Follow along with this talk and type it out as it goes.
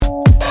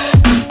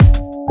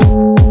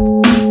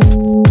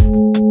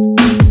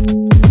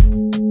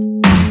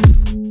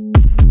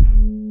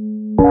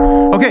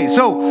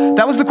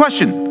was the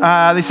question.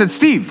 They said,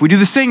 Steve, we do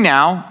this thing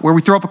now where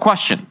we throw up a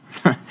question.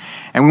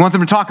 And we want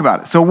them to talk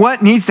about it. So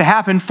what needs to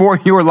happen for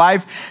your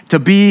life to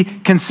be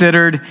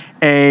considered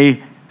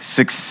a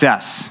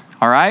success?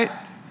 All right?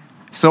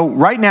 So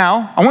right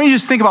now, I want you to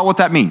just think about what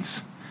that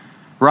means,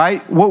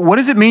 right? What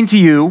does it mean to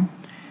you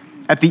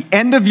at the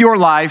end of your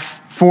life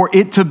for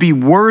it to be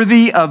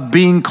worthy of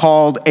being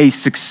called a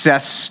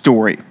success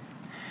story?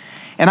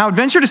 And I would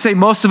venture to say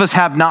most of us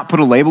have not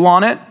put a label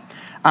on it,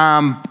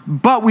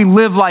 but we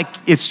live like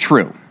it's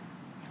true.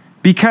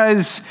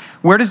 Because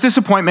where does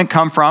disappointment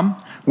come from?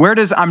 Where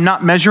does I'm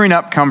not measuring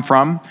up come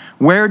from?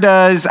 Where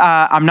does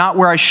I'm not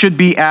where I should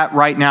be at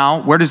right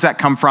now? Where does that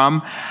come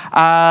from?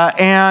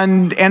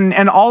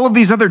 And all of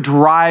these other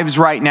drives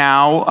right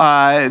now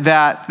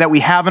that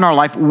we have in our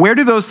life, where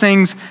do those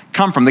things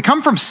come from? They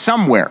come from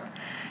somewhere.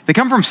 They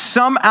come from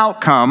some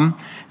outcome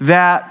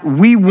that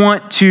we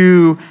want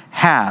to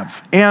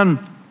have. And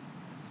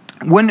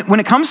when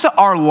it comes to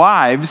our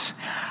lives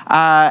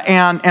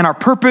and our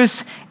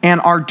purpose and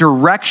our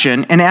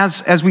direction, and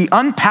as we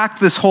unpack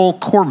this whole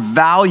core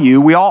value,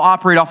 we all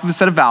operate off of a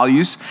set of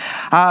values,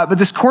 but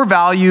this core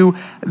value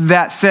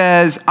that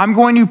says, I'm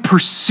going to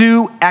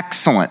pursue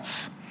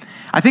excellence.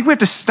 I think we have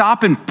to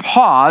stop and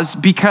pause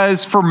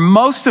because for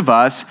most of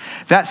us,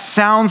 that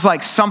sounds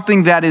like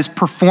something that is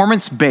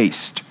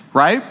performance-based,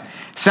 right?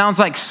 Sounds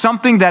like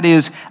something that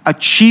is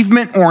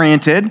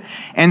achievement-oriented,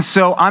 and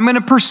so I'm going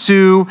to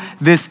pursue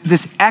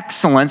this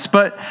excellence.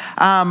 But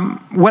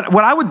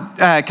what I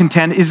would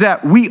contend is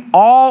that we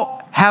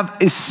all have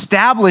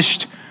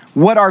established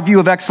what our view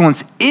of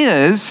excellence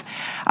is,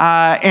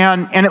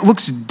 and it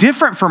looks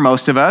different for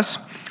most of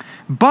us.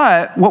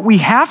 But what we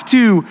have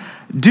to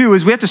do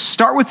is we have to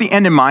start with the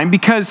end in mind,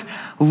 because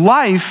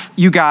life,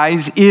 you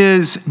guys,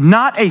 is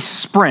not a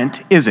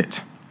sprint, is it?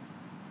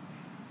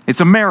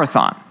 It's a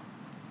marathon.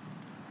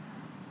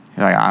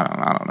 You're like,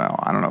 I don't know.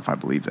 I don't know if I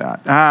believe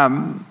that.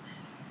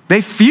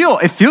 It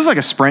feels like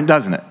a sprint,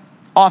 doesn't it?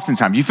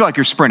 Oftentimes, you feel like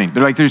you're sprinting.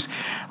 I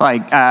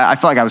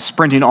feel like I was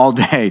sprinting all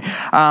day.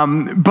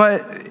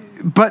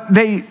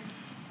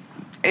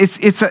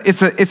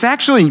 It's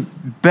actually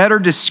better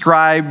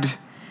described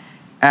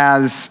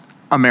as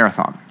a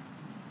marathon.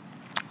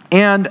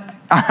 And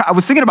I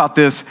was thinking about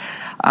this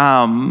when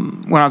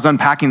I was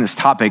unpacking this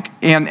topic,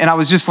 and I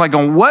was just like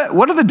going,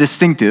 what are the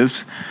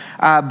distinctives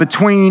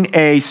between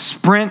a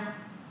sprint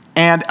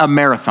and a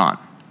marathon?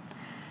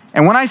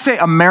 And when I say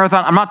a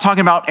marathon, I'm not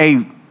talking about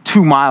a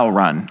 2-mile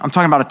run. I'm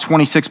talking about a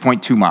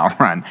 26.2 mile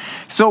run.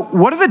 So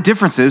what are the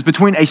differences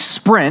between a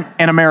sprint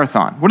and a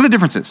marathon? What are the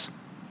differences?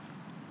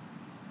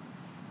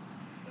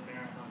 The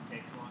marathon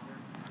takes longer.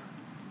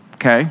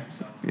 Okay.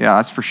 Yeah,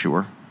 that's for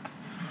sure.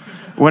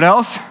 What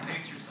else?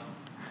 Pace yourself.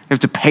 You have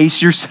to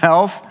pace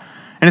yourself.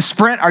 In a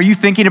sprint, are you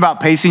thinking about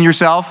pacing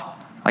yourself?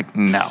 Like,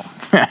 no.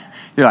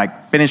 You're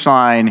like, finish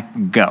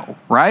line, go,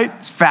 right?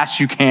 As fast as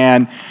you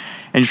can,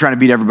 and you're trying to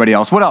beat everybody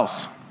else. What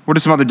else? What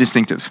are some other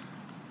distinctives?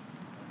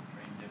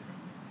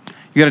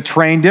 You got to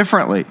train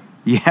differently.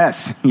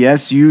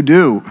 Yes, you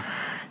do.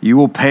 You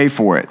will pay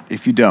for it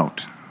if you don't.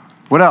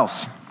 What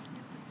else?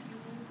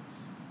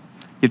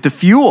 You have to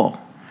fuel.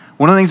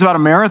 One of the things about a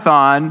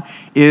marathon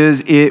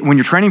is when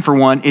you're training for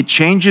one, it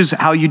changes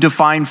how you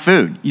define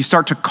food. You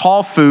start to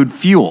call food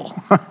fuel.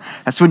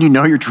 That's when you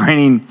know you're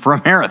training for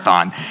a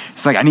marathon.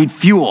 It's like, I need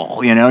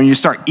fuel, and you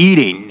start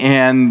eating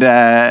and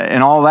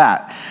all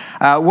that.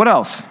 What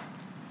else?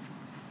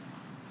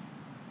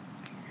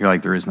 You're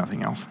like, there is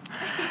nothing else.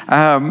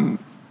 One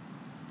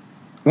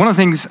of the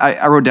things,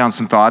 I wrote down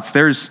some thoughts.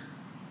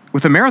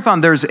 With a marathon,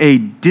 there's a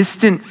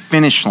distant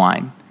finish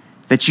line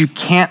that you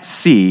can't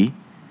see,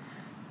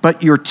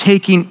 but you're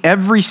taking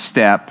every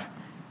step,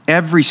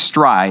 every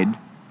stride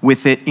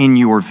with it in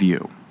your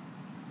view.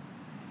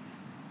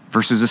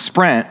 Versus a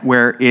sprint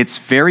where it's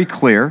very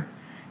clear,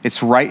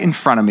 it's right in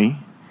front of me,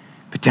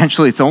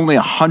 potentially it's only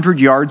 100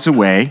 yards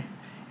away,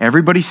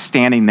 everybody's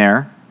standing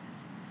there,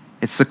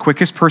 it's the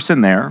quickest person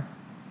there.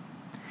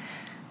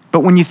 But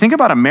when you think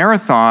about a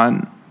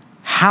marathon,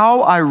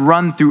 how I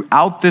run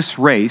throughout this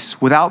race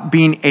without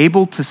being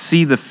able to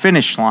see the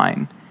finish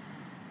line,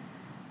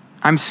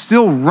 I'm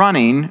still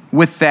running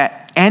with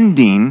that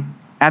ending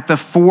at the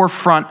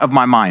forefront of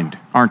my mind,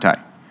 aren't I?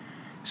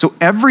 So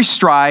every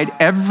stride,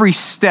 every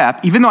step,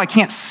 even though I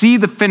can't see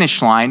the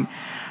finish line,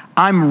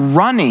 I'm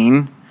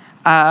running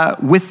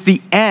with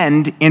the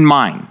end in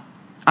mind.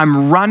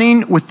 I'm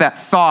running with that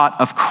thought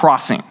of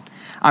crossing.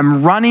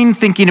 I'm running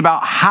thinking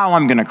about how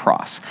I'm going to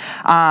cross.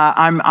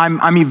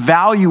 I'm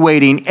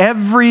evaluating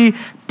every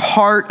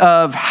part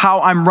of how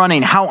I'm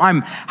running, how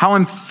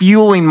I'm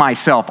fueling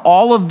myself.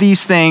 All of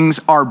these things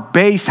are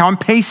based, how I'm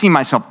pacing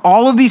myself.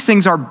 All of these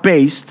things are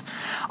based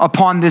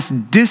upon this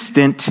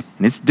distant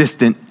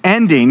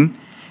ending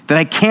that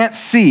I can't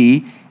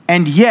see,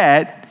 and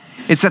yet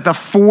it's at the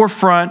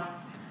forefront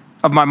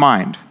of my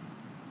mind.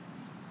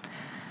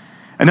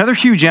 Another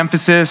huge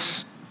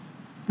emphasis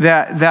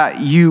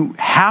that you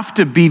have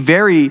to be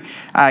very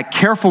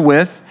careful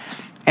with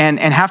and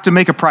have to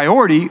make a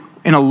priority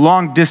in a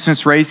long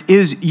distance race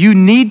is you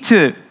need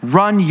to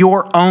run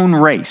your own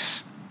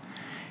race.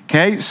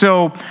 Okay,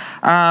 so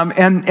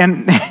and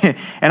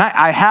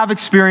I have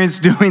experience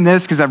doing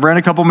this because I've ran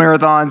a couple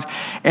marathons,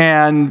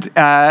 and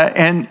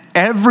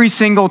every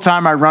single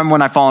time I run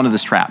one, I fall into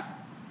this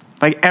trap,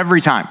 like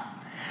every time.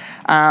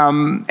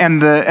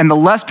 And the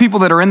less people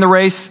that are in the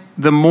race,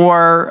 the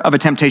more of a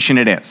temptation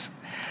it is,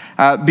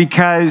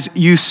 because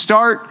you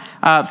start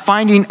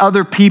finding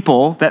other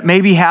people that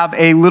maybe have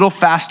a little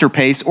faster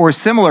pace or a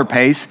similar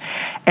pace,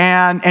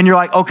 and you're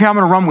like, okay, I'm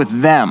going to run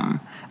with them.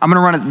 I'm going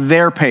to run at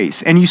their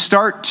pace. And you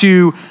start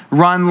to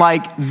run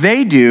like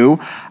they do.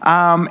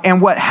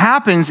 And what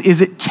happens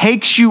is it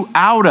takes you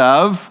out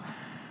of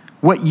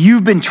what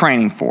you've been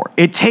training for.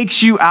 It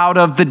takes you out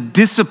of the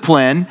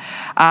discipline.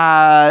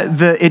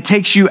 It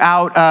takes you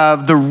out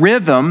of the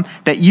rhythm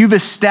that you've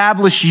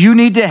established you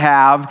need to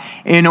have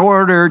in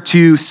order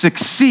to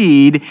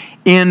succeed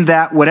in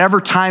that whatever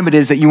time it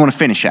is that you want to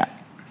finish at.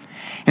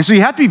 And so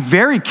you have to be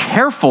very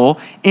careful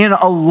in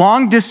a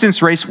long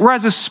distance race,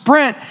 whereas a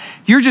sprint,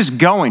 you're just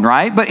going,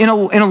 right? But in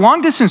a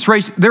long distance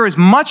race, there is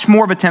much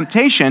more of a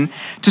temptation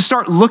to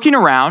start looking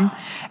around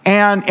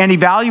and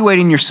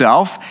evaluating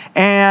yourself.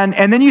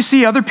 And then you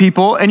see other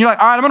people and you're like,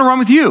 all right, I'm going to run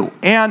with you.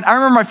 And I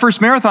remember my first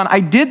marathon, I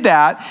did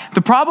that.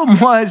 The problem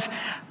was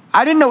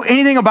I didn't know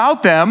anything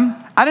about them.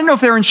 I didn't know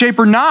if they were in shape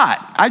or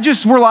not.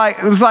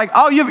 It was like,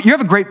 oh, you have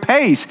a great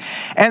pace.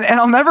 And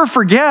I'll never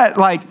forget,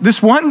 like,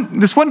 this one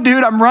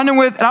dude I'm running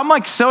with, and I'm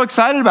like so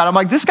excited about it. I'm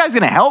like, this guy's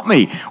going to help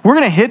me. We're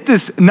going to hit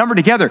this number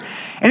together.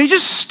 And he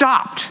just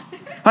stopped.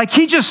 Like,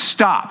 he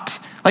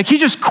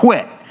just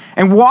quit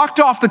and walked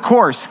off the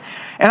course.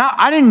 And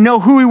I didn't know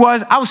who he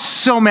was. I was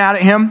so mad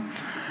at him.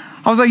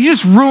 I was like, you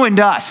just ruined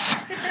us.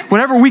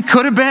 Whatever we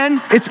could have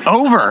been, it's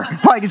over.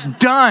 Like, it's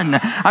done.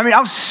 I mean, I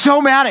was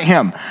so mad at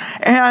him.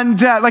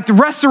 And like the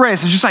rest of the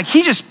race, I was just like,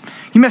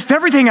 he messed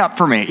everything up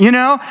for me, you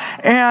know?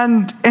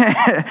 And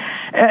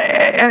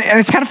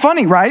it's kind of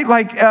funny, right?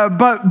 Like,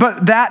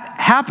 but that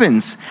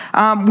happens.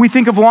 We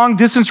think of long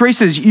distance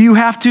races. You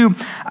have to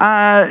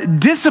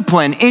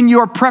discipline in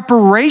your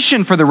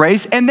preparation for the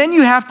race. And then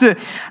you have to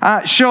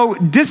show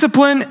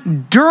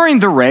discipline during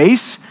the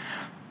race.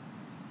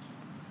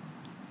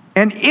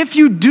 And if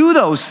you do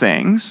those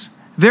things,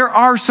 there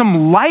are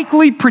some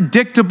likely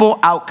predictable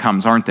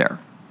outcomes, aren't there?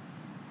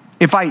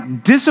 If I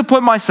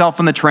discipline myself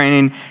in the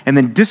training and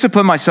then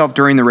discipline myself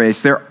during the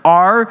race, there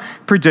are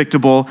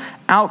predictable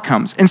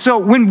outcomes. And so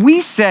when we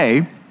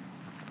say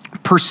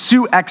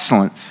pursue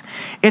excellence,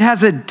 it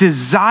has a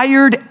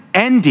desired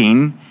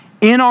ending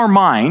in our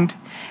mind,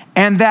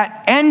 and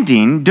that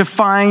ending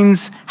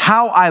defines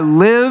how I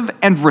live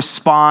and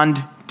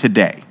respond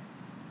today.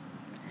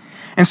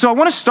 And so I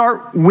want to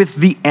start with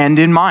the end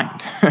in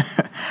mind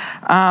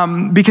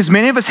because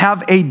many of us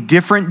have a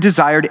different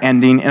desired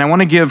ending, and I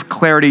want to give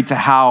clarity to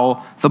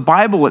how the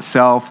Bible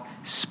itself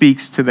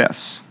speaks to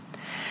this.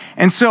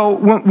 And so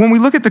when we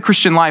look at the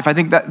Christian life, I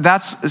think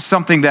that's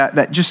something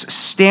that just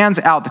stands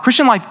out. The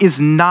Christian life is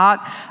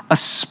not a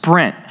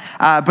sprint,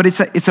 but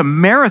it's a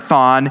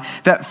marathon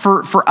that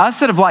for us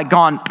that have like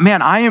gone,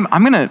 man, I'm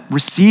going to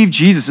receive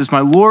Jesus as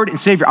my Lord and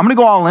Savior. I'm going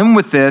to go all in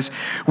with this.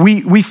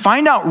 We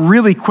find out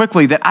really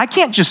quickly that I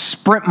can't just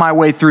sprint my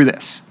way through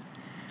this.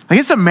 Like,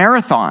 it's a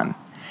marathon.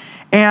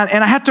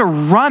 And I have to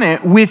run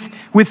it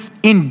with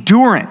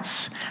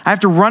endurance. I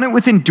have to run it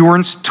with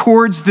endurance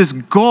towards this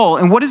goal.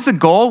 And what is the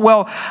goal?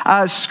 Well,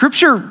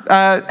 Scripture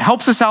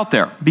helps us out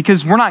there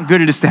because we're not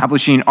good at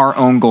establishing our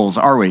own goals,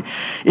 are we?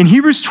 In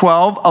Hebrews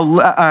 12,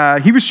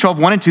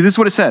 1 and 2, this is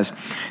what it says.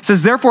 It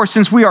says, therefore,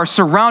 since we are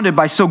surrounded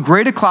by so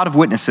great a cloud of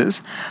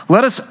witnesses,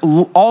 let us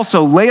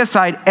also lay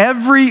aside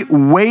every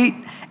weight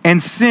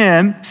and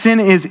sin. Sin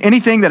is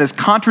anything that is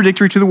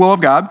contradictory to the will of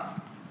God.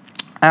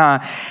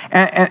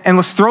 And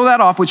let's throw that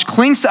off, which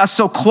clings to us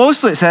so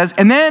closely, it says,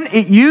 and then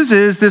it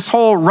uses this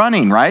whole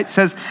running, right? It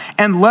says,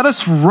 and let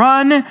us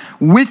run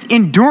with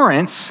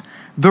endurance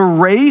the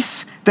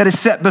race that is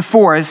set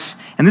before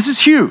us. And this is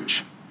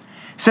huge.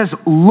 It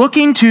says,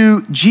 looking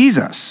to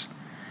Jesus,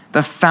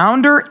 the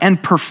founder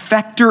and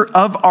perfecter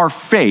of our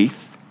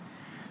faith,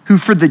 who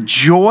for the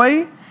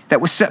joy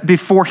that was set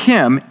before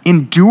him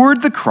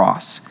endured the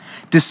cross,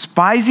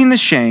 despising the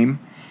shame,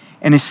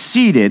 and is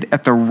seated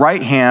at the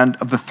right hand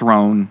of the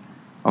throne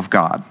of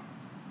God.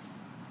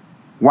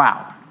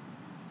 Wow.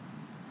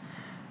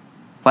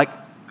 Like,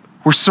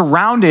 we're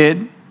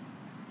surrounded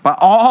by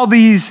all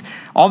these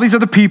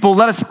other people.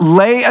 Let us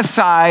lay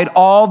aside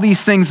all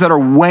these things that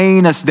are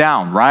weighing us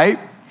down, right?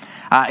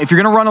 If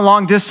you're going to run a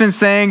long distance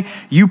thing,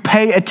 you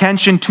pay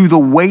attention to the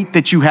weight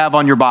that you have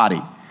on your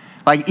body.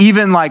 Like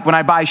even like when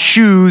I buy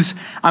shoes,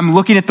 I'm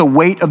looking at the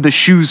weight of the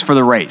shoes for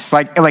the race,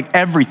 like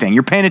everything.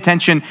 You're paying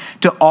attention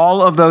to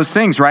all of those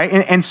things, right?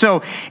 And so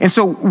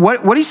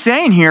what he's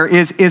saying here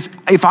is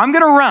if I'm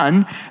going to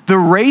run the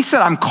race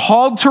that I'm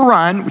called to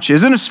run, which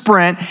isn't a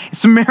sprint,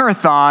 it's a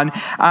marathon,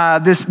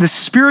 this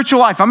spiritual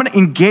life, I'm going to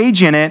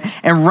engage in it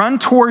and run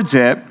towards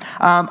it.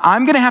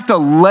 I'm going to have to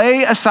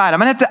lay aside, I'm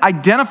going to have to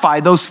identify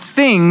those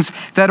things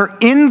that are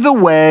in the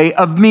way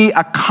of me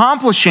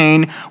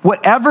accomplishing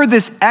whatever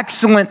this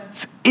excellence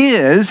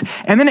is,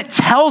 and then it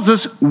tells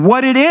us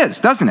what it is,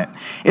 doesn't it?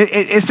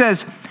 It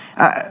says,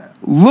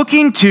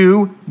 looking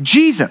to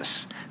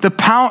Jesus, the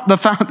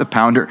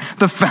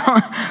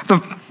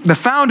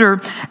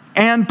founder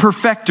and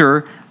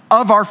perfecter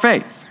of our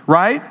faith.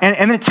 Right?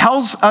 And it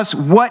tells us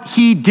what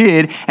he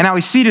did and how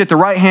he's seated at the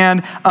right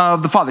hand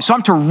of the Father. So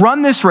I'm to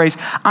run this race.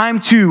 I'm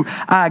to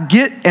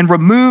get and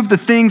remove the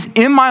things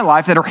in my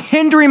life that are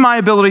hindering my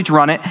ability to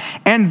run it.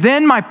 And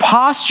then my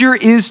posture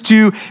is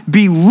to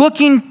be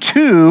looking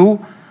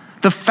to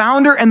the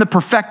founder and the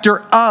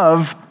perfecter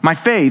of my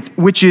faith,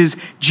 which is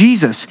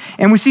Jesus.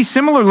 And we see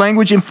similar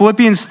language in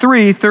Philippians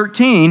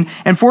 3:13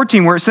 and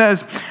 14, where it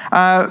says,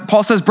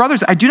 Paul says,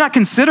 brothers, I do not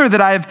consider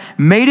that I have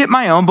made it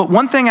my own, but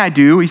one thing I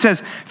do, he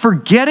says,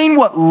 forgetting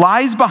what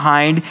lies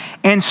behind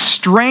and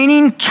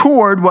straining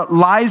toward what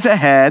lies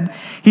ahead,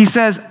 he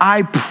says,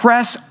 I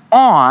press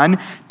on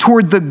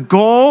toward the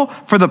goal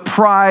for the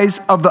prize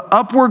of the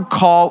upward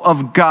call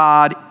of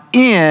God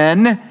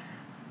in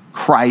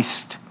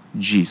Christ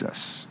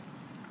Jesus.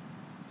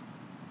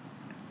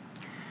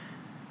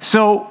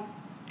 So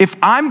if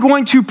I'm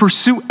going to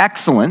pursue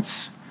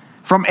excellence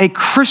from a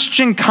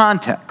Christian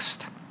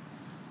context,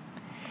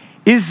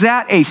 is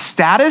that a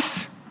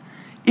status?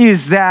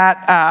 Is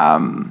that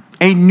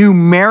a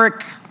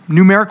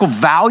numerical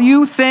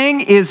value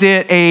thing? Is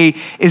it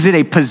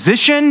a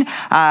position?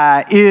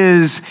 What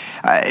is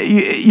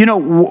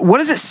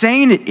it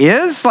saying it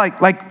is?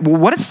 Like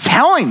what it's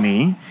telling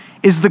me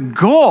is the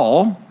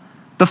goal,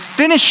 the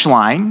finish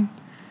line,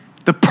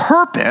 the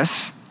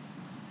purpose,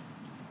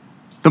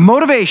 the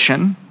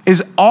motivation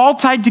is all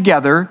tied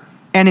together,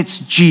 and it's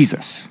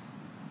Jesus.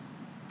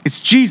 It's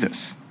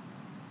Jesus.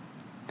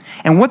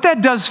 And what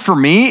that does for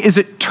me is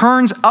it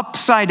turns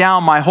upside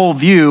down my whole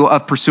view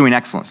of pursuing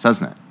excellence,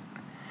 doesn't it?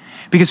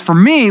 Because for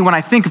me, when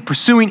I think of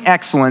pursuing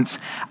excellence,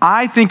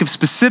 I think of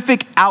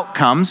specific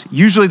outcomes.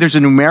 Usually there's a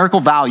numerical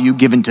value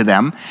given to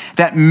them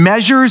that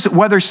measures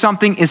whether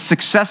something is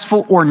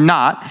successful or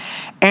not.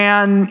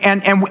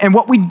 And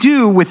what we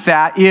do with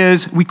that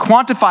is we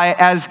quantify it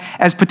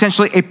as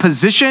potentially a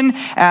position,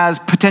 as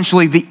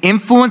potentially the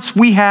influence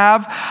we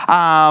have,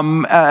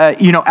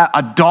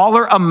 a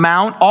dollar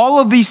amount. All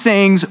of these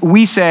things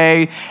we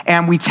say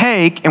and we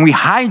take and we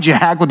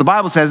hijack what the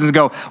Bible says and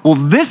go, well,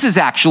 this is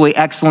actually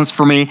excellence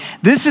for me.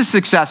 This is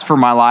success for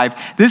my life.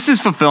 This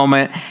is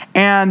fulfillment.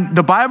 And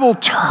the Bible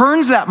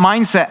turns that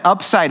mindset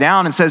upside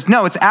down and says,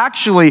 no, it's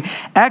actually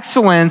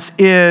excellence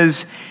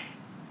is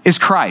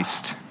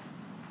Christ.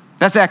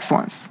 That's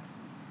excellence.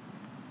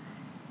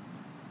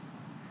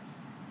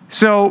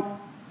 So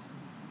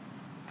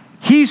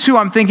he's who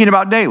I'm thinking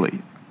about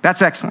daily.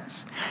 That's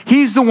excellence.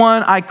 He's the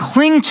one I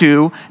cling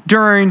to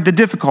during the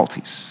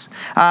difficulties,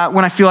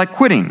 when I feel like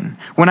quitting,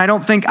 when I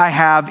don't think I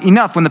have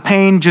enough, when the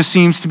pain just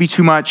seems to be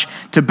too much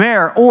to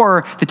bear,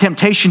 or the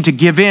temptation to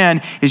give in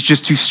is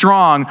just too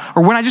strong,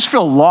 or when I just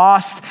feel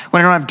lost,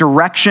 when I don't have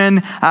direction,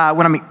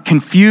 when I'm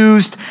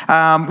confused,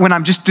 when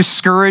I'm just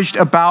discouraged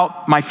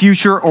about my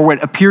future or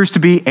what appears to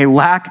be a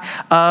lack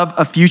of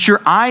a future.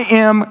 I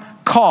am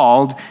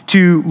called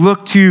to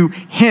look to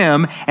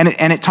him, and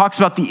it talks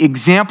about the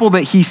example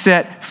that he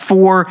set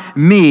for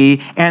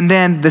me and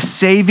then the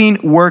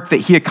saving work that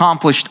he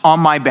accomplished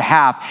on my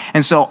behalf.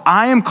 And so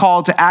I am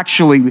called to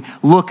actually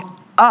look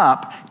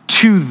up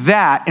to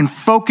that and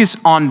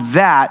focus on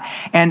that,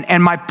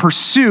 and my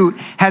pursuit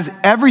has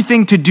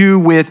everything to do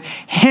with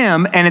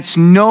him, and it's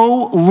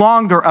no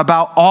longer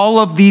about all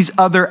of these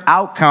other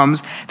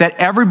outcomes that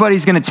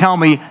everybody's going to tell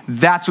me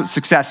that's what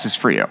success is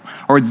for you,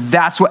 or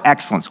that's what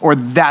excellence, or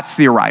that's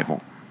the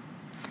arrival.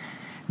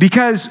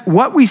 Because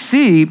what we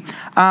see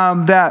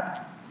that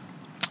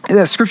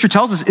Scripture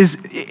tells us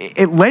is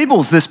it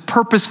labels this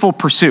purposeful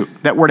pursuit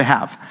that we're to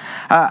have.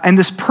 And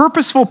this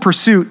purposeful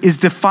pursuit is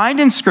defined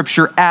in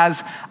Scripture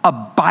as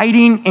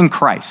abiding in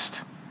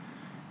Christ.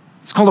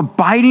 It's called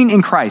abiding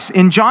in Christ.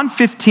 In John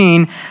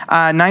 15,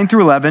 9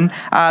 through 11,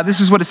 this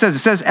is what it says. It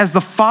says, as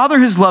the Father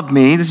has loved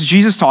me, this is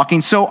Jesus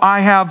talking, so I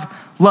have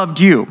loved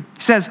you.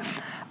 He says,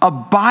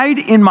 abide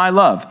in my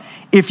love.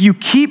 If you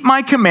keep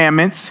my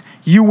commandments,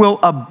 you will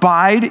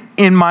abide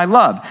in my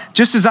love,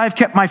 just as I've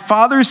kept my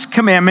Father's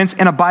commandments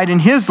and abide in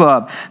his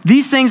love.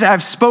 These things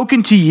I've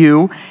spoken to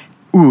you.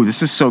 Ooh,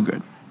 this is so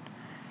good.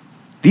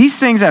 These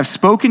things I've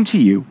spoken to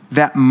you,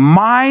 that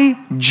my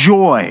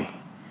joy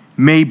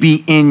may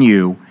be in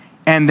you,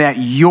 and that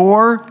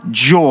your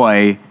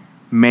joy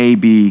may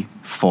be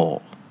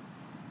full.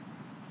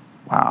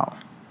 Wow.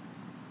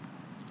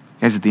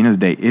 Guys, at the end of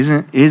the day,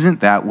 isn't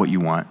that what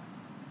you want?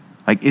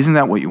 Like, isn't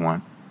that what you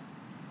want?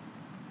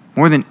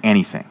 more than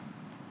anything,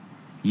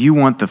 you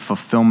want the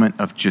fulfillment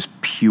of just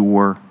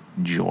pure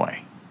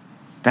joy.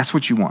 That's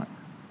what you want.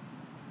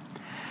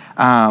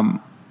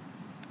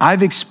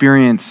 I've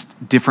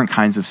experienced different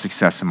kinds of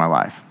success in my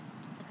life.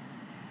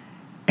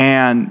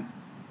 And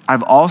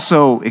I've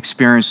also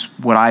experienced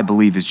what I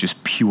believe is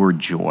just pure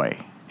joy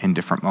in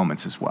different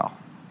moments as well.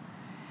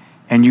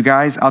 And you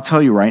guys, I'll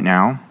tell you right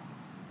now,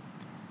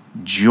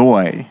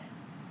 joy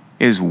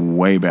is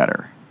way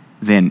better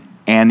than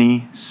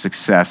any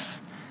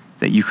success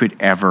that you could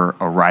ever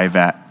arrive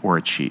at or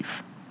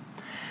achieve.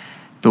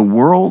 The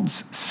world's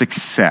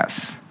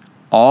success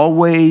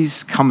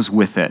always comes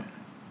with it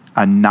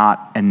a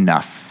not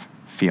enough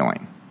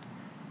feeling.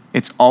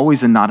 It's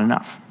always a not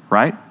enough,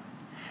 right?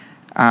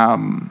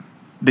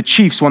 The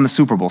Chiefs won the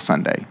Super Bowl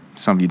Sunday.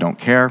 Some of you don't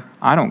care.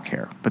 I don't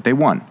care, but they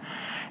won.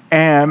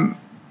 And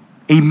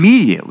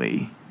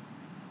immediately,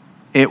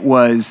 it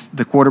was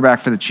the quarterback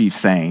for the Chiefs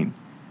saying,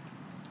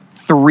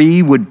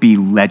 3 would be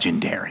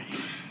legendary.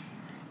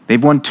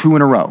 They've won 2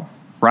 in a row,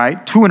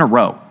 right? 2 in a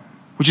row,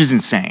 which is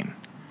insane,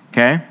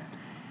 okay?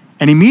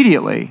 And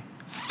immediately,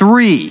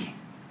 3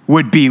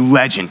 would be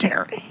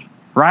legendary,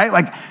 right?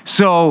 Like,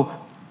 so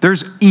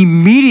there's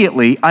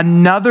immediately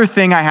another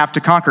thing I have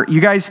to conquer.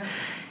 You guys,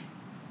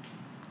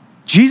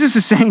 Jesus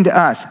is saying to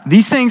us,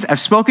 these things I've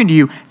spoken to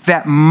you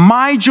that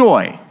my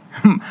joy,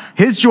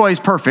 his joy is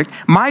perfect,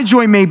 my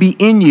joy may be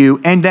in you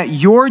and that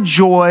your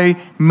joy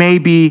may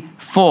be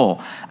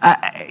full.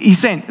 He's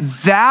saying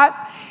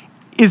that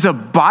is a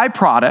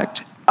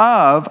byproduct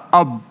of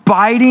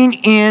abiding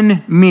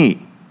in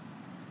me.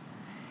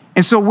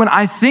 And so when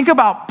I think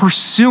about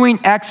pursuing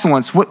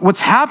excellence,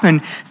 what's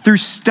happened through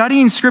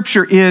studying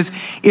Scripture is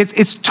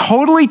it's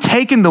totally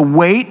taken the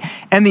weight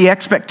and the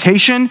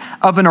expectation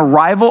of an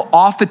arrival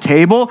off the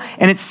table,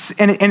 and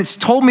it's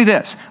told me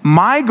this: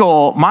 my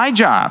goal, my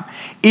job,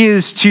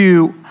 is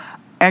to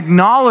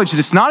acknowledge that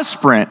it's not a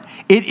sprint,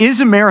 it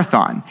is a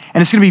marathon,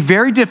 and it's going to be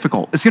very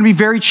difficult. It's going to be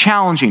very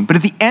challenging. But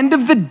at the end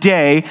of the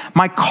day,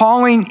 my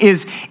calling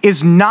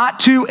is not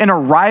to an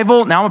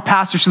arrival. Now I'm a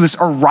pastor, so this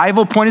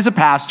arrival point as a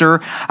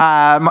pastor,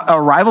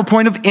 arrival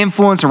point of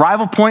influence,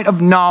 arrival point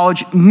of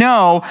knowledge.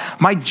 No,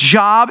 my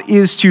job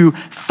is to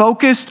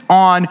focus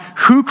on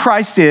who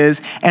Christ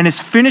is and his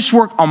finished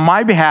work on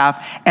my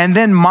behalf. And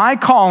then my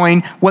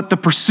calling, what the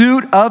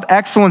pursuit of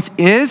excellence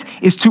is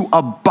to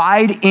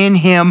abide in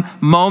him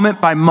moment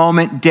by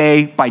moment,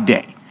 day by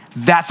day.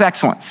 That's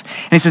excellence.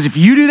 And he says, if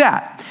you do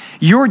that,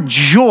 your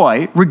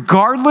joy,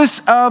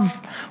 regardless of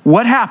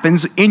what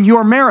happens in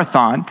your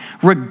marathon,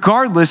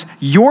 regardless,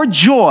 your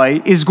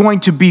joy is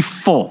going to be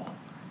full.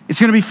 It's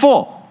going to be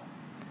full.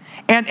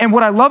 And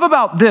what I love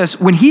about this,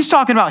 when he's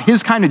talking about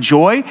his kind of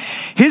joy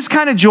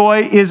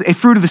is a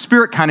fruit of the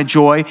Spirit kind of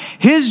joy.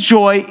 His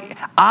joy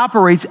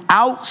operates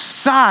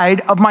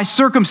outside of my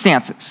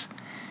circumstances.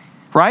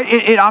 Right?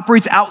 It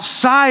operates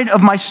outside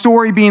of my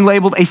story being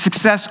labeled a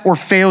success or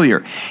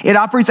failure. It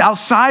operates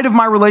outside of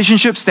my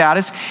relationship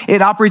status.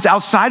 It operates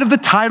outside of the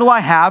title I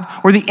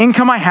have or the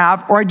income I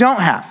have or I don't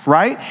have,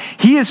 right?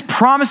 He is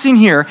promising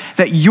here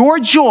that your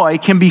joy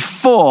can be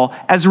full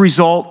as a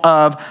result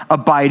of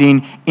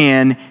abiding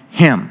in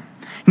him.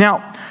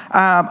 Now,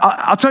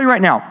 I'll tell you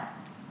right now,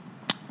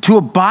 to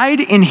abide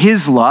in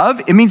his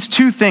love, it means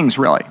 2 things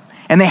really.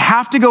 And they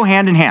have to go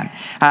hand in hand.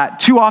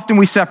 Too often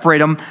we separate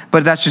them,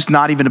 but that's just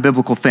not even a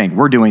biblical thing.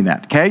 We're doing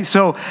that, okay?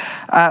 So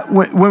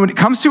when it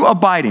comes to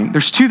abiding,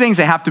 there's 2 things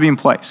that have to be in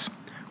place.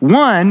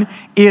 One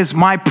is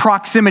my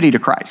proximity to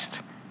Christ.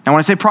 Now, when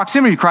I say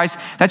proximity to Christ,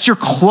 that's your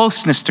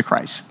closeness to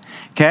Christ,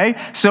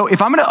 okay? So if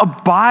I'm going to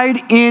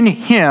abide in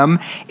him,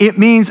 it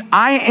means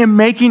I am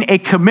making a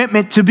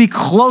commitment to be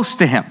close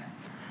to him.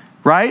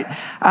 Right?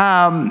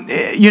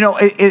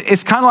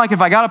 It's kind of like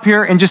if I got up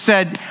here and just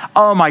said,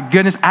 oh my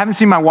goodness, I haven't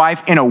seen my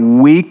wife in a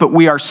week, but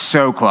we are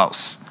so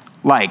close.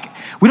 Like,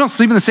 we don't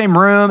sleep in the same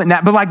room and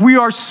that, but like we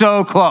are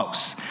so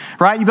close,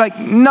 right? You'd be like,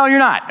 no, you're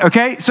not,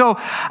 okay? So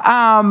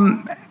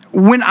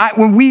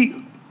when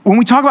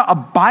we talk about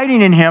abiding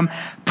in him,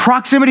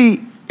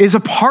 proximity is a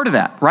part of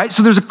that, right?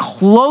 So there's a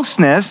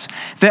closeness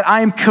that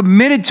I am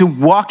committed to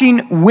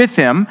walking with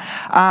him.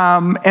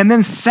 And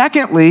then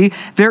secondly,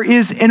 there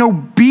is an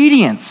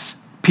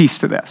obedience piece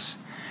to this.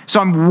 So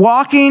I'm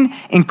walking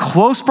in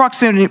close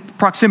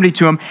proximity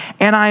to him,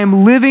 and I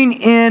am living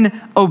in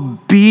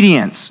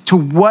obedience to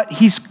what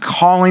he's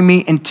calling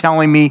me and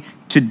telling me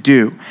to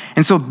do.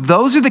 And so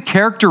those are the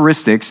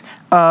characteristics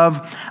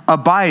of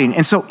abiding.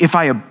 And so if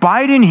I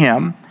abide in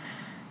him,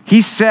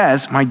 he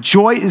says, my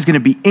joy is going to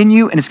be in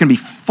you and it's going to be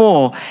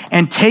full.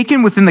 And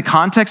taken within the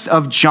context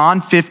of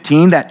John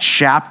 15, that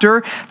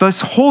chapter,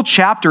 this whole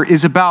chapter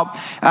is about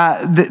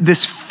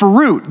this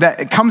fruit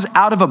that comes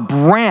out of a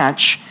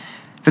branch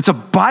that's a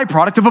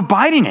byproduct of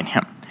abiding in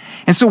him.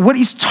 And so what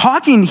he's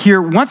talking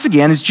here, once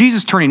again, is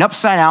Jesus turning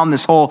upside down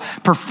this whole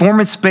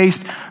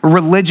performance-based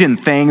religion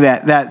thing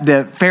that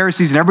the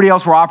Pharisees and everybody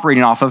else were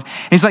operating off of.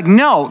 And he's like,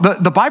 no,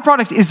 the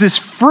byproduct is this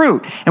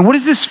fruit. And what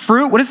is this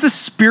fruit? What is this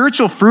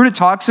spiritual fruit it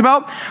talks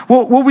about?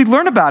 Well, we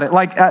learn about it.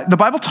 Like the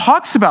Bible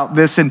talks about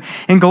this in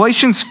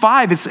Galatians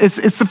 5.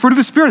 It's the fruit of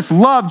the Spirit. It's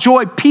love,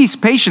 joy, peace,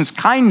 patience,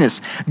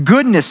 kindness,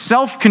 goodness,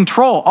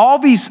 self-control. All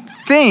these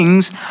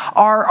things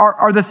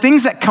are the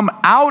things that come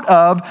out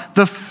of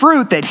the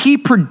fruit that he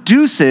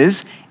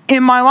produces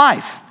in my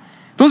life.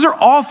 Those are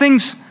all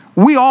things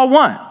we all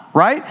want,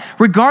 right?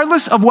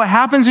 Regardless of what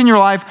happens in your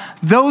life,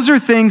 those are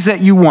things that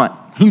you want.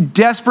 You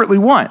desperately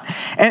want.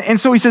 And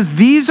so he says,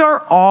 these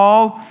are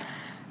all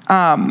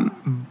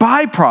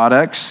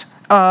byproducts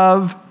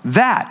of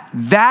that.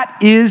 That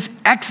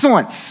is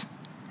excellence.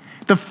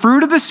 The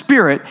fruit of the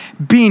Spirit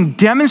being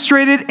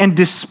demonstrated and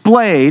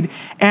displayed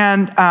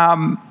and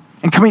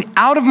coming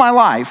out of my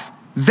life,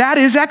 that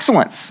is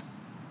excellence.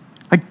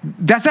 Like,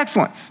 that's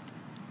excellence.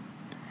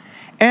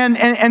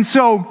 And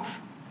so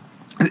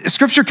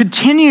Scripture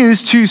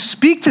continues to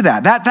speak to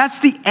that. That's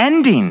the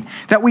ending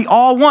that we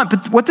all want.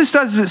 But what this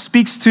does is it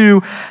speaks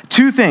to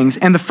two things.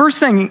 And the first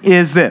thing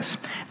is this.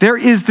 There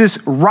is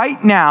this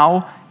right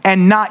now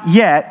and not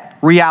yet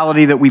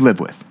reality that we live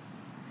with.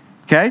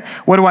 Okay?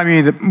 What do I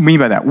mean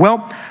by that?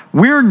 Well,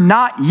 we're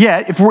not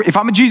yet, if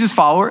I'm a Jesus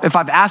follower, if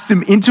I've asked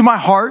him into my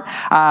heart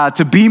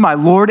to be my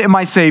Lord and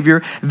my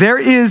Savior, there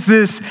is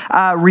this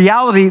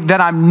reality that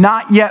I'm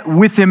not yet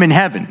with him in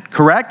heaven,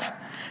 correct?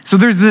 So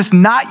there's this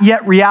not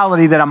yet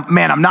reality that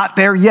I'm not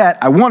there yet.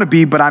 I want to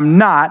be, but I'm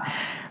not.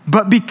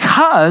 But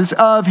because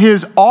of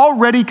his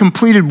already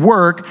completed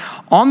work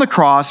on the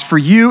cross for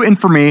you and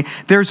for me,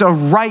 there's a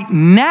right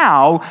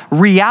now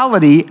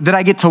reality that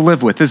I get to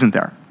live with, isn't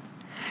there?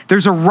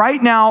 There's a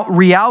right now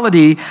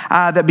reality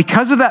that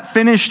because of that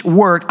finished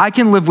work, I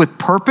can live with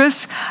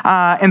purpose,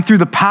 and through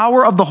the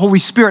power of the Holy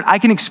Spirit, I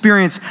can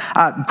experience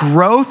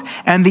growth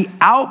and the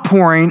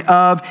outpouring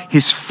of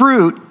his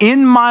fruit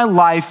in my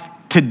life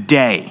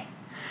today.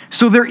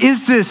 So there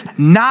is this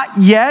not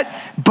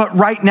yet, but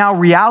right now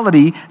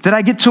reality that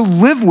I get to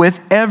live with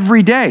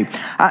every day.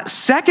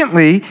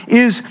 Secondly,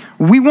 is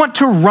we want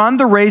to run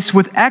the race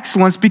with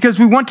excellence because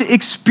we want to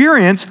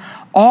experience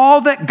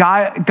all that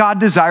God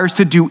desires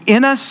to do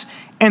in us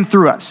and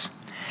through us.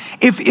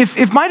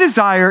 If my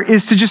desire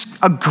is to just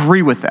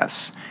agree with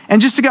this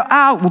and just to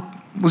go,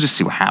 we'll just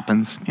see what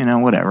happens,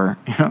 whatever,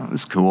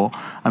 it's cool.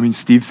 I mean,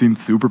 Steve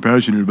seems super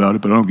passionate about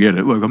it, but I don't get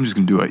it. Look, I'm just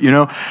gonna do it,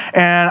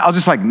 and I'll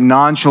just like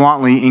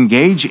nonchalantly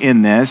engage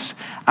in this.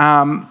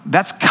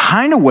 That's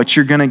kind of what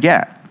you're gonna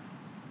get.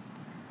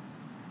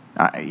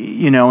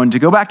 And to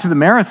go back to the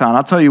marathon,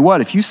 I'll tell you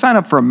what, if you sign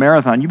up for a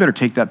marathon, you better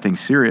take that thing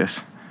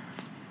serious.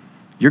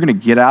 You're going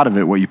to get out of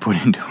it what you put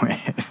into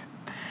it,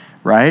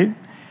 right?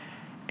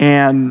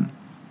 And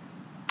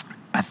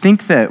I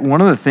think that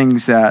one of the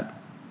things that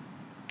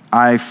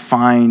I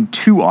find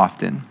too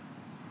often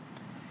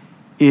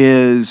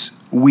is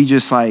we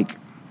just like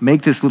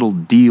make this little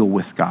deal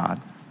with God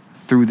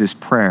through this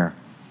prayer.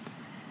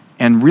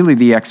 And really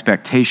the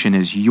expectation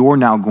is you're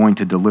now going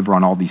to deliver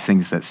on all these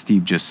things that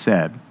Steve just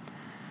said,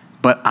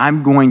 but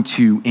I'm going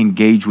to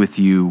engage with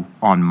you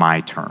on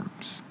my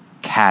terms,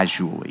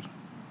 casually.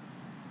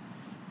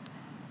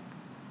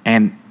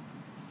 And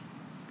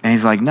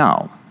he's like,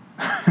 no,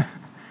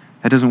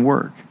 that doesn't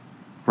work,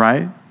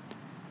 right?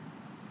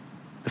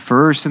 The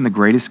first and the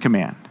greatest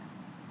command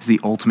is the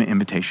ultimate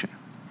invitation.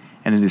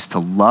 And it is to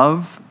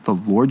love the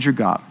Lord your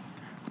God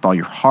with all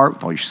your heart,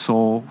 with all your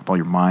soul, with all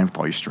your mind, with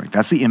all your strength.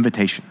 That's the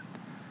invitation.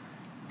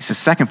 He says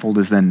secondfold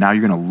is then now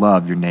you're going to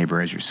love your neighbor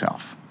as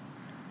yourself.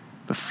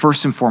 But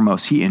first and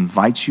foremost, he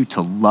invites you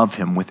to love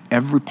him with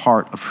every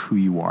part of who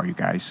you are, you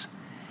guys.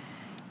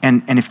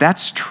 And if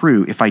that's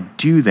true, if I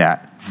do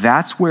that,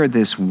 that's where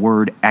this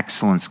word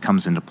excellence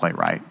comes into play,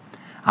 right?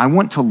 I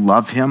want to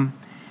love him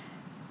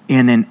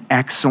in an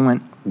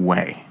excellent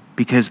way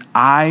because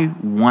I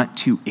want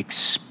to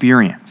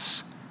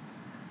experience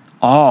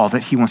all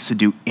that he wants to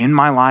do in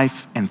my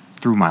life and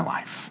through my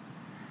life.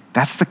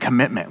 That's the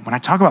commitment. When I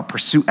talk about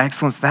pursue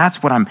excellence,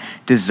 that's what I'm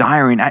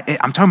desiring.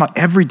 I'm talking about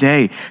every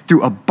day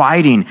through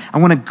abiding. I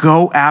want to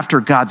go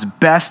after God's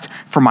best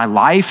for my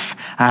life,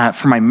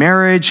 for my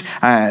marriage,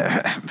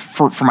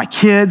 for my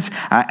kids,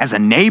 as a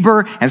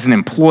neighbor, as an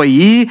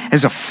employee,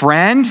 as a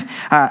friend.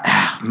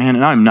 Man,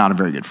 and I'm not a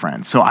very good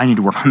friend, so I need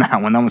to work on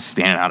that one. That one's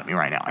standing out at me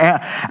right now.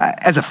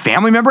 As a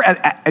family member,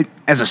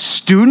 as a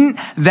student,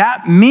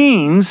 that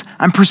means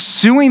I'm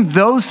pursuing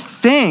those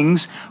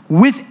things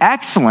with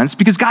excellence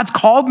because God's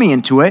called me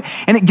into it,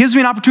 and it gives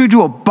me an opportunity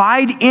to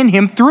abide in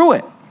him through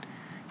it,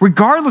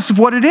 regardless of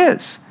what it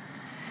is.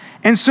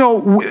 And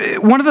so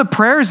one of the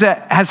prayers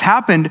that has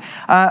happened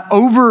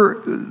over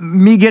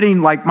me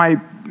getting like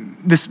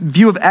this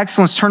view of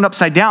excellence turned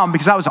upside down,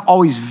 because I was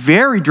always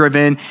very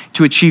driven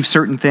to achieve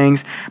certain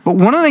things. But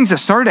one of the things that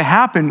started to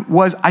happen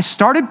was I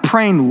started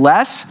praying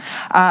less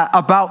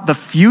about the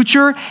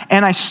future,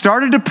 and I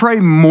started to pray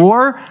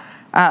more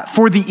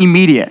for the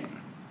immediate.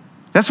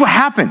 That's what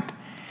happened.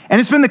 And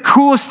it's been the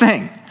coolest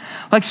thing.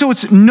 Like, so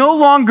it's no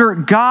longer,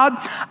 God,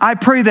 I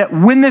pray that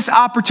when this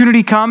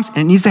opportunity comes, and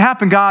it needs to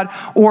happen, God,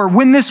 or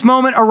when this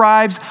moment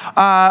arrives,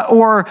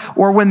 or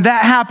when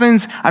that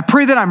happens, I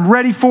pray that I'm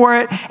ready for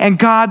it. And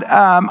God,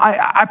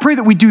 I pray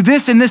that we do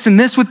this and this and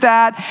this with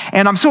that.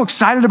 And I'm so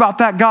excited about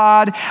that,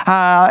 God.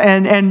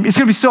 And it's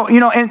going to be so,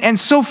 and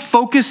so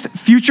focused,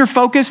 future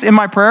focused in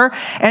my prayer.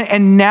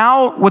 And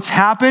now what's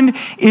happened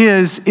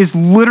is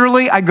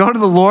literally I go to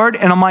the Lord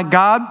and I'm like,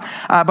 God,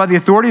 by the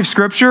authority of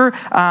Scripture,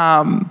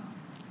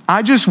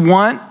 I just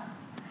want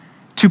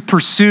to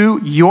pursue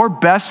your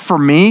best for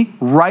me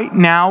right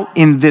now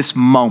in this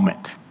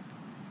moment.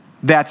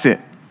 That's it.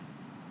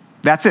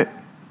 That's it.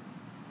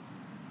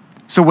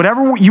 So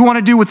whatever you want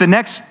to do with the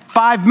next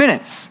 5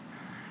 minutes,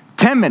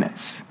 10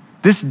 minutes,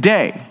 this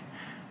day,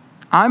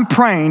 I'm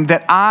praying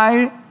that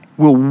I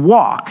will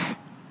walk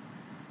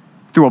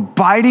through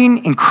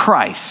abiding in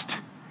Christ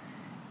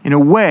in a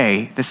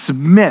way that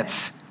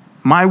submits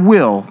my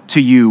will to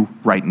you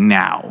right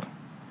now.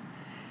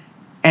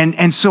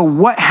 And so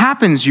what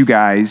happens, you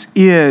guys,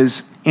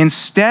 is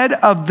instead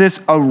of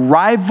this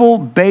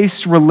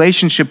arrival-based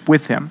relationship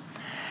with him,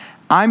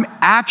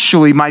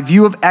 my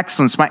view of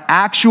excellence, my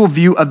actual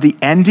view of the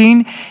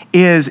ending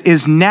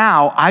is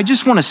now I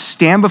just want to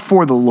stand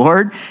before the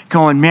Lord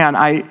going, man,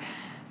 I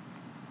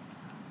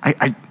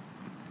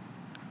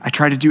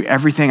tried to do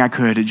everything I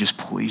could to just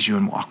please you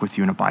and walk with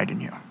you and abide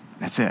in you.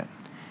 That's it.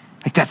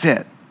 Like, that's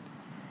it.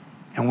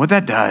 And what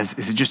that does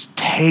is it just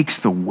takes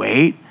the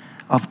weight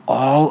of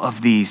all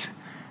of these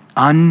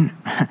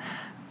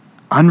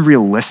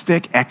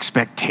unrealistic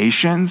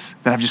expectations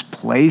that I've just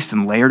placed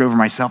and layered over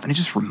myself, and it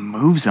just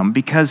removes them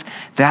because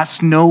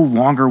that's no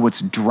longer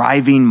what's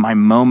driving my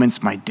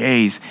moments, my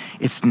days.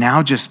 It's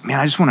now just, man,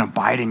 I just want to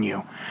abide in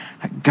you.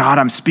 God,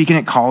 I'm speaking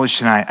at college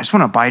tonight. I just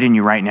want to abide in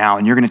you right now,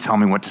 and you're going to tell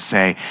me what to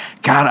say.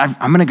 God,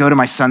 I'm going to go to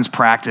my son's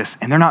practice,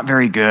 and they're not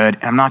very good,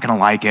 and I'm not going to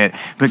like it,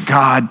 but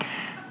God,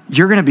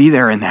 you're going to be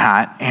there in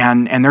that,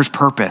 and there's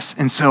purpose.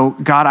 And so,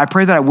 God, I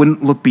pray that I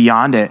wouldn't look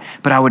beyond it,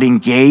 but I would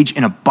engage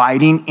in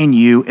abiding in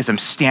you as I'm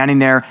standing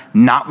there,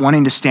 not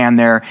wanting to stand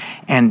there,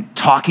 and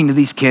talking to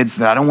these kids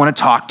that I don't want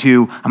to talk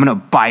to. I'm going to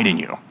abide in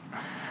you.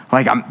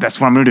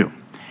 That's what I'm going to do.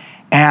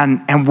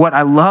 And what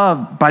I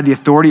love by the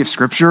authority of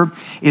Scripture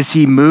is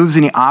he moves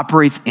and he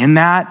operates in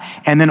that.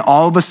 And then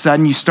all of a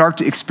sudden you start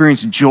to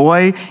experience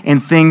joy in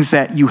things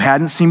that you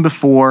hadn't seen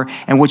before.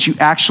 And what you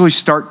actually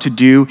start to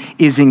do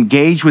is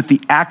engage with the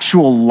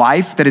actual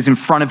life that is in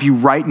front of you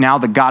right now,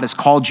 that God has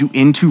called you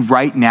into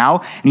right now.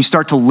 And you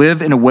start to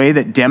live in a way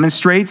that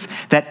demonstrates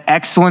that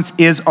excellence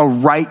is a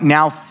right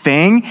now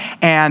thing.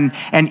 And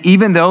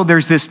even though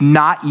there's this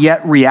not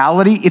yet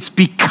reality, it's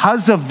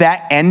because of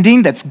that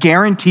ending that's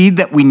guaranteed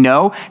that we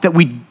know that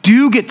we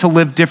do get to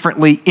live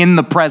differently in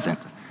the present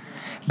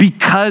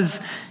because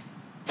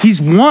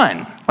he's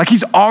won. Like,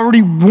 he's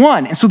already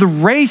won. And so the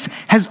race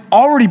has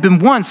already been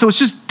won. So it's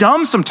just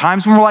dumb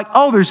sometimes when we're like,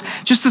 oh, there's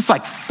just this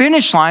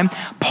finish line.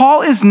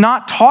 Paul is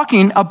not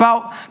talking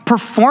about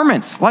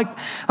performance. Like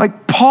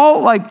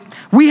Paul,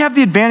 we have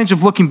the advantage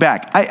of looking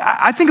back.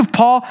 I think of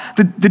Paul,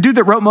 the dude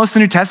that wrote most of the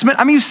New Testament.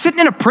 I mean, he was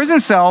sitting in a prison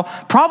cell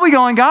probably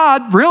going,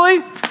 God,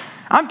 really?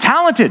 I'm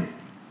talented.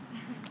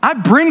 I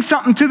bring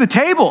something to the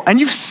table, and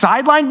you've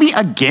sidelined me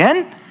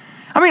again?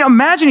 I mean,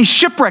 imagine he's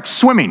shipwrecked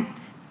swimming.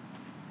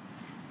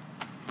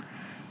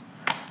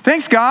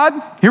 Thanks, God.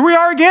 Here we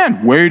are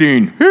again,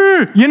 waiting.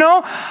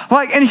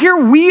 And here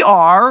we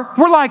are.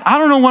 We're like, I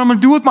don't know what I'm going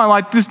to do with my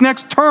life this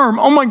next term.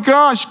 Oh my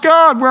gosh,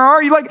 God, where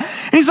are you? And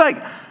he's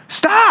like,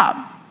 stop.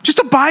 Just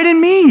abide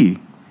in me.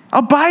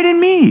 Abide in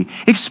me.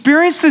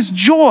 Experience this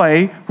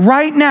joy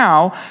right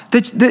now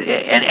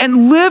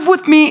and live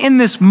with me in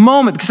this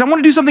moment, because I want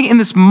to do something in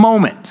this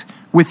moment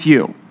with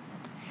you.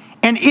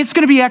 And it's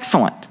going to be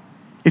excellent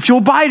if you'll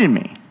abide in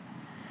me.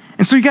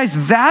 And so, you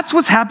guys, that's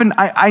what's happened,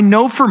 I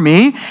know, for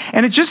me.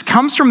 And it just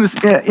comes from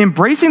this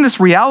embracing this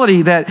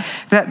reality that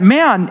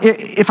man,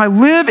 if I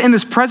live in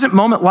this present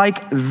moment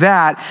like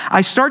that,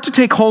 I start to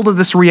take hold of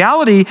this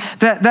reality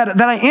that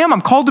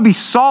I'm called to be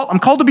salt, I'm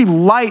called to be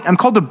light, I'm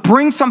called to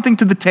bring something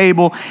to the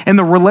table in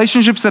the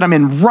relationships that I'm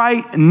in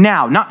right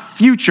now, not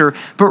future,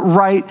 but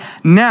right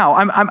now.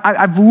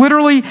 I've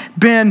literally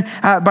been,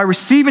 by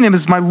receiving him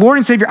as my Lord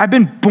and Savior, I've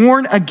been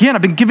born again.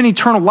 I've been given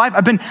eternal life.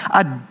 I've been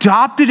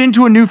adopted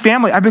into a new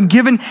family. I've been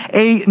given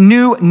a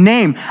new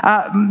name.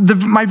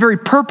 My very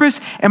purpose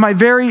and my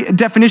very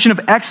definition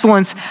of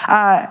excellence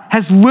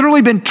has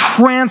literally been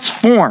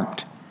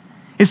transformed.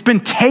 It's been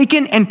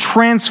taken and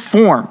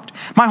transformed.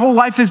 My whole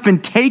life has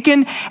been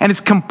taken and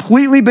it's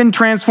completely been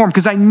transformed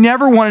because I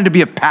never wanted to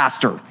be a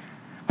pastor,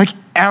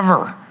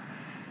 ever.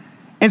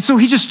 And so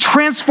he just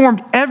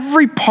transformed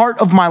every part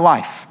of my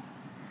life.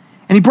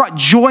 And he brought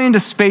joy into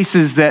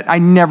spaces that I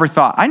never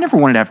thought. I never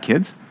wanted to have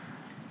kids.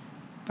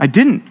 I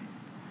didn't.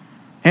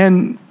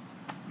 And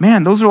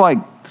man, those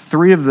are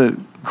 3 of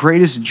the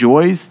greatest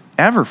joys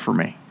ever for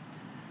me.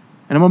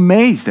 And I'm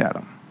amazed at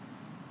them.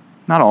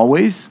 Not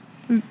always,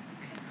 a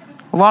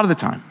lot of the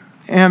time.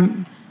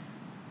 And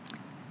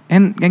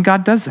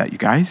God does that, you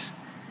guys.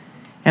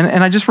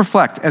 And I just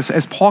reflect,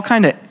 as Paul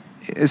kind of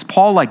as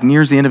Paul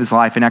nears the end of his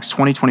life in Acts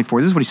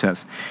 20:24, this is what he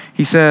says.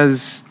 He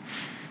says,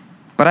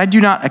 "But I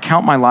do not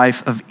account my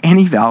life of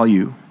any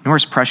value, nor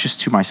as precious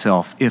to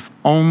myself, if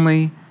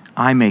only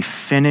I may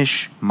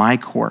finish my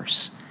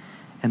course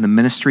in the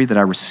ministry that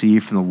I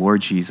received from the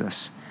Lord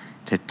Jesus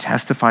to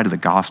testify to the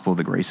gospel of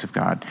the grace of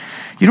God."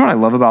 You know what I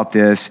love about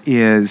this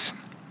is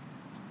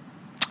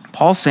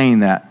Paul's saying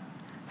that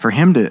for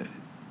him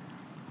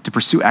to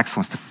pursue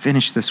excellence, to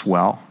finish this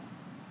well,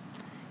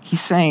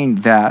 he's saying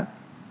that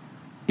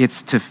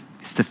it's to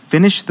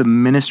finish the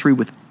ministry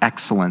with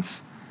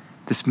excellence,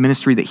 this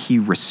ministry that he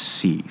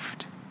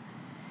received.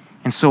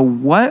 And so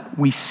what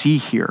we see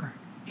here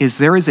is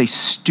there is a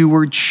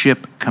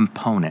stewardship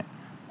component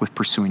with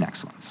pursuing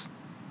excellence.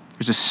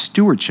 There's a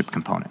stewardship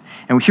component.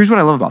 And here's what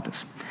I love about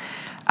this.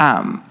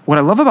 What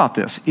I love about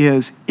this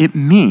is it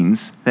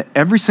means that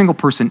every single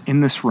person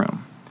in this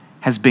room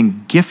has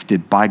been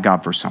gifted by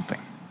God for something.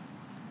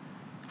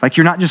 Like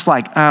you're not just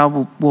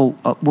we'll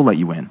let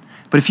you in.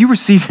 But if you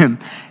receive him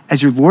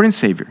as your Lord and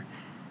Savior,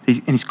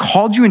 and he's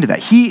called you into that,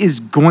 he is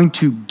going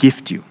to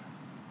gift you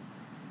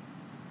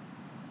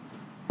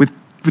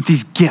with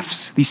these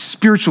gifts, these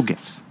spiritual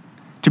gifts,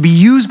 to be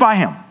used by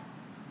him.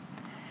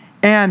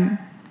 And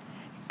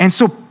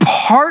so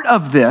part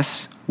of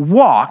this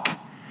walk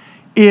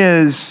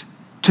is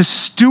to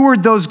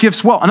steward those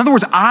gifts well. In other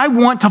words, I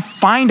want to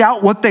find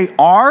out what they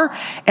are,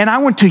 and I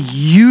want to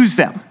use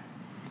them.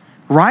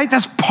 Right?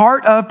 That's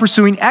part of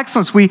pursuing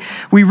excellence. We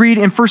read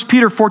in 1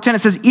 Peter 4:10,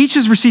 it says, "Each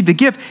has received a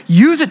gift.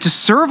 Use it to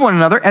serve one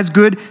another as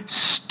good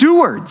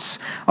stewards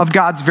of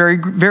God's very,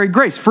 very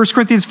grace." 1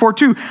 Corinthians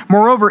 4:2,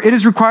 "Moreover, it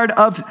is required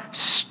of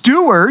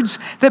stewards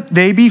that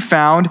they be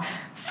found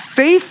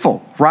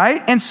faithful,"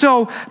 right? And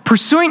so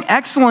pursuing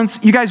excellence,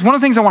 you guys, one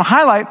of the things I want to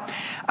highlight,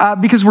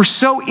 because we're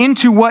so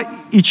into what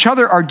each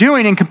other are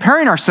doing and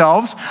comparing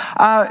ourselves,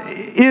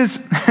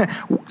 is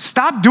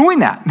stop doing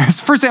that. That's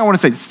the first thing I want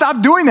to say.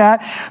 Stop doing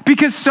that,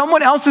 because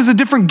someone else has a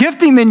different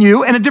gifting than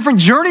you and a different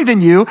journey than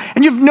you,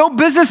 and you have no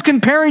business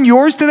comparing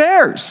yours to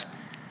theirs.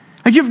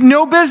 Like you have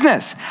no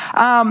business.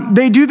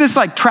 They do this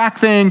track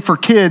thing for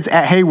kids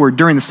at Hayward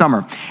during the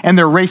summer, and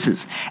they're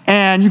races,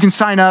 and you can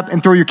sign up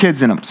and throw your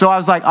kids in them. So I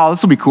was like, oh,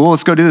 this will be cool.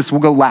 Let's go do this.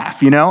 We'll go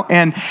laugh,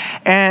 And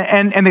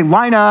they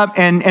line up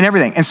and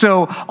everything. And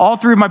so all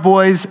three of my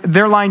boys,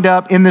 they're lined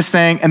up in this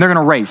thing, and they're going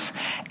to race.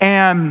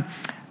 And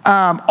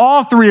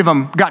all three of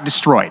them got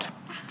destroyed.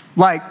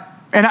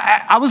 And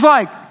I was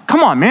like,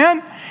 come on,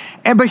 man.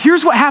 But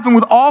here's what happened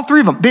with all three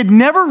of them. They'd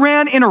never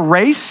ran in a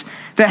race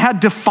that had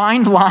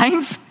defined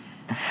lines.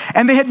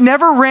 And they had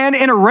never ran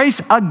in a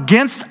race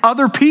against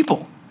other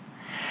people.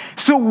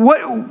 So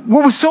what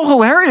was so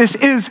hilarious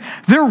is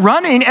they're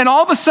running, and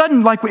all of a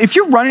sudden, if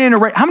you're running in a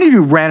race, how many of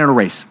you ran in a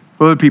race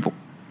with other people?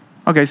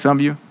 Okay, some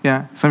of you,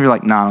 yeah. Some of you are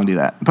like, nah, I don't do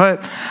that.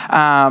 But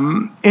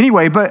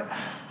anyway, but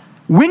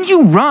when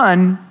you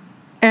run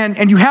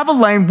and you have a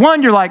lane,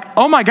 one, you're like,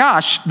 oh my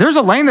gosh, there's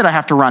a lane that I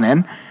have to run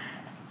in.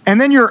 And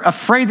then you're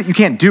afraid that you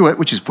can't do it,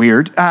 which is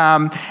weird.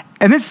 And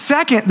then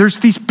second, there's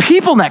these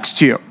people next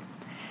to you.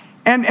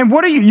 And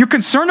what are you? You're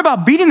concerned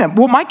about beating them.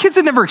 Well, my kids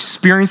had never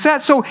experienced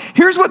that. So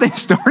here's what they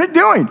started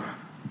doing.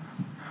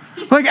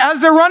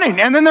 As they're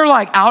running, and then they're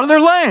out of their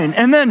lane.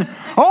 And then,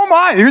 oh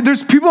my,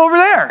 there's people over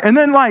there. And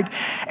then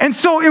and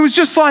so it was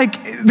just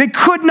they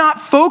could not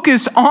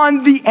focus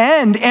on the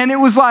end. And it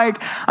was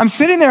I'm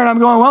sitting there and I'm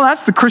going, well,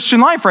 that's the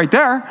Christian life right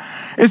there.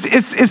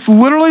 It's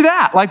literally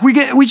that.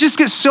 We just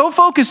get so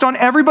focused on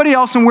everybody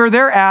else and where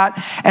they're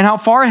at and how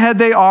far ahead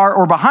they are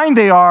or behind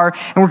they are,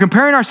 and we're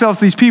comparing ourselves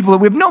to these people that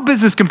we have no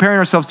business comparing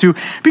ourselves to,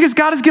 because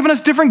God has given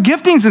us different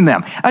giftings than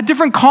them, a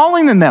different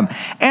calling than them.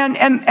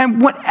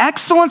 And what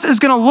excellence is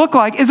going to look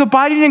like is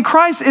abiding in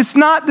Christ. It's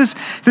not this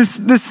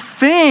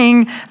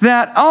thing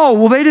that, oh,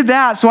 well, they did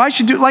that, so I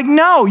should do.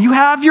 No, you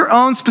have your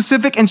own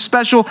specific and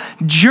special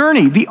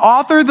journey. The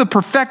author, the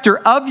perfecter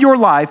of your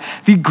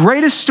life, the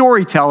greatest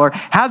storyteller,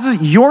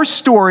 has your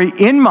story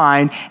in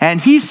mind,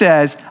 and he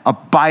says,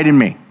 abide in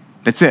me.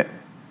 That's it.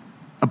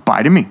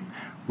 Abide in me.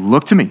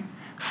 Look to me.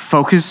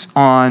 Focus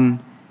on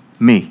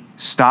me.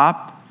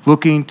 Stop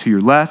looking to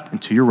your left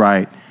and to your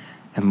right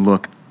and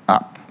look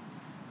up.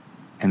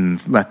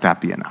 And let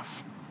that be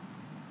enough.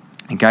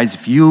 And guys,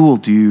 if you will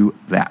do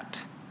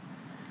that,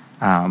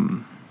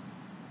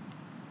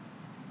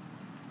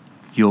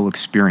 you'll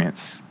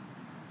experience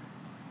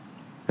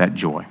that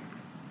joy.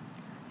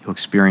 You'll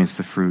experience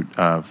the fruit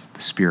of the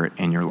Spirit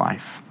in your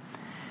life.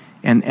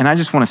 And I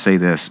just want to say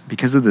this,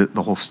 because of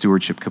the whole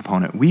stewardship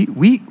component,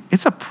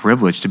 it's a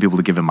privilege to be able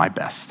to give him my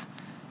best.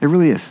 It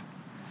really is.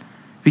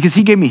 Because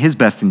he gave me his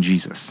best in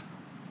Jesus.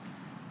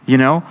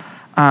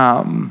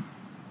 And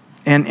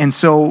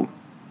so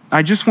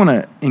I just want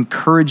to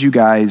encourage you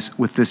guys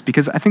with this,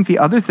 because I think the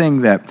other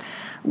thing that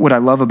what I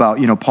love about,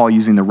 Paul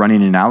using the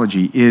running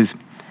analogy is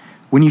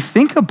when you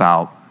think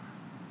about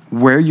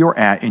where you're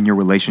at in your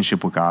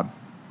relationship with God,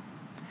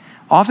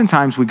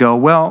 oftentimes we go,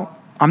 well,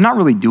 I'm not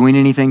really doing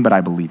anything, but I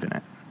believe in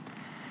it.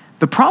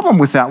 The problem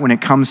with that when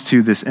it comes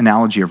to this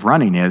analogy of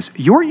running is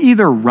you're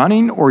either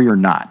running or you're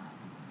not,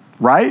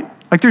 right?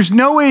 There's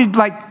no way,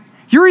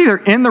 You're either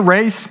in the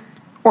race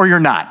or you're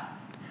not.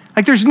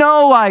 Like there's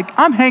no like,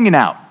 I'm hanging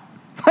out.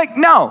 Like,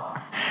 no,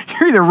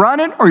 you're either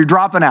running or you're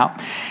dropping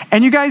out.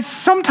 And you guys,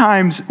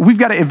 sometimes we've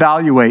got to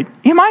evaluate,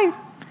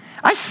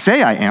 I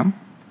say I am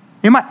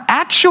I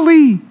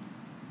actually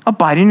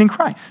abiding in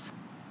Christ?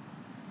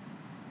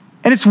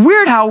 And it's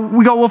weird how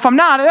we go, well, if I'm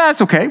not,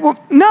 that's okay.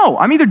 Well, no,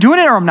 I'm either doing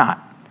it or I'm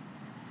not.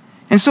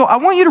 And so I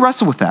want you to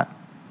wrestle with that.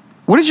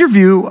 What is your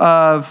view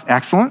of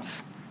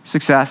excellence,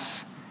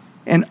 success,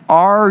 and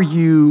are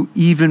you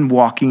even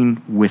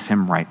walking with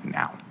him right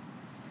now?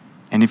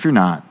 And if you're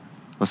not,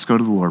 let's go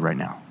to the Lord right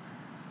now.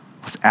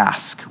 Let's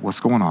ask what's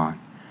going on,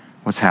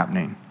 what's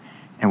happening.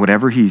 And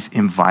whatever he's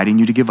inviting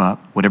you to give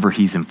up, whatever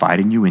he's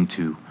inviting you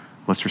into,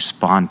 let's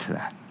respond to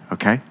that,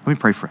 okay? Let me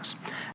pray for us.